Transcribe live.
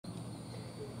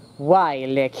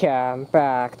Welcome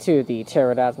back to the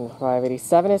Pterodactyl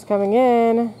 587 is coming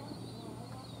in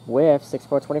with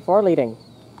 6424 leading.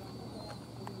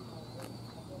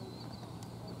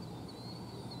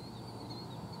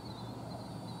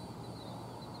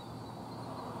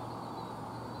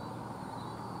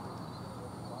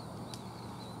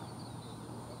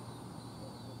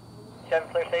 Seven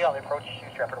clear stay on the approach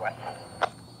to Stratford West.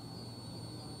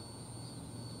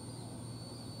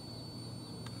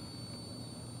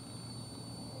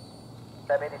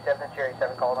 Sub 87 and Cherry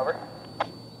 7 calling over.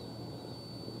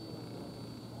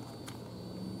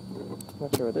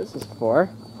 Not sure what this is for.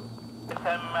 SM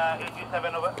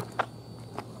 87 over.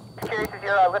 Cherry says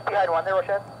you're left behind one there,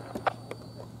 Roshan.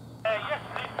 Yes,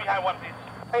 leave behind one, please.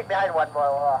 Right behind one,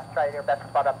 we'll try your best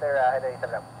spot up there at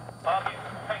 87 up. Okay,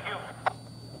 thank you.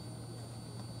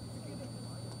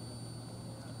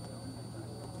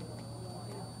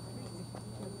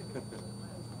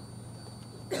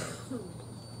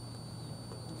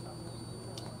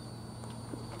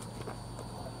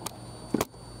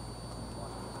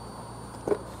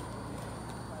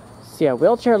 So yeah,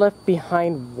 wheelchair left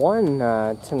behind one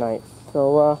tonight.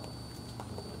 So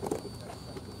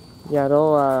yeah,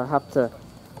 we'll have to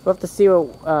see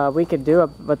what we could do,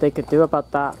 what they could do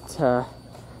about that.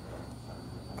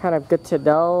 Kind of good to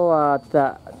know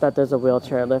that there's a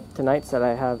wheelchair lift tonight, so that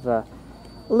I have a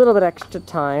little bit extra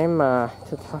time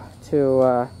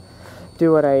to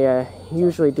do what I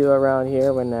usually do around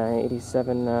here when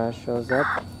 87 shows up.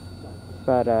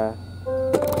 But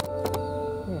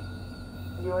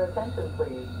Your attention,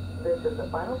 please. This is the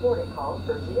final boarding call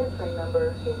for via train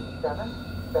number 87,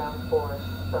 bound for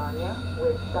Sarnia,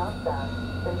 with southbound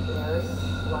Cincinnati,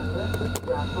 London,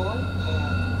 Stratford,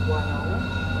 and Wyoming.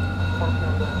 Pass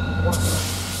number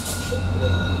 1.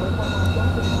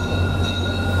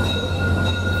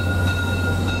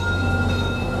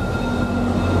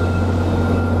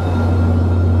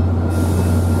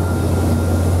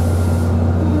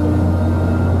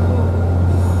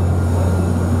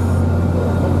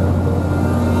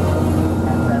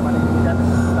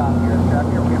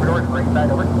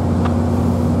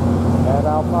 and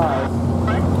I'll pause.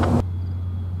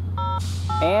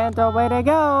 And away to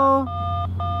go!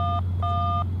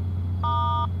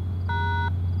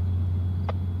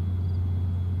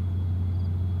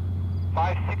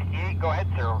 Go ahead,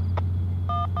 sir.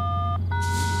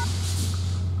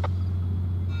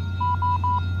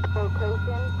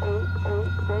 Location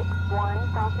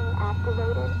 8861, crossing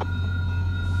activated.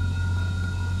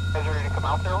 Guys ready to come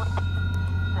out there?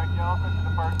 Greg, elephant to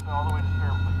depart all the way to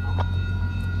Sarnia, please.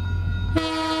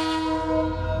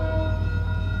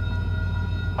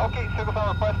 Okay, single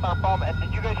file request, not a problem. And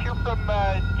did you guys hear from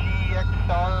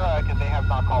GXR? Because they have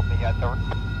not called me yet, sir.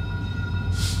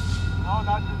 No,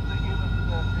 not just they gave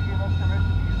us permission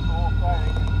to use the whole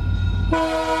site.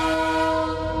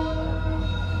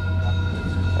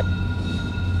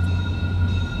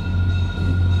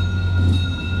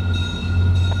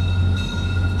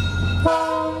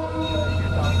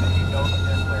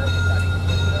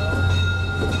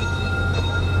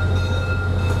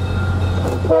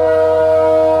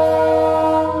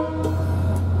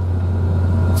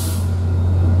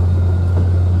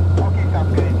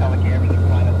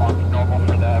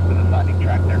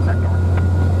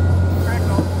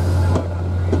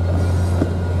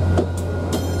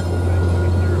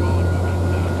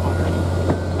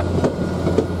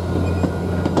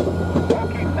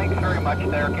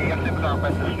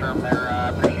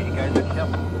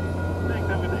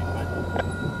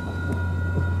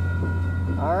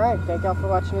 Alright, thank y'all for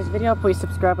watching this video. Please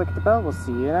subscribe, click the bell. We'll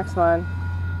see you next one.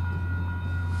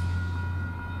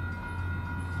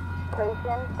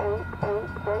 Station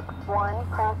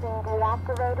 8861, crossing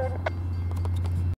deactivated.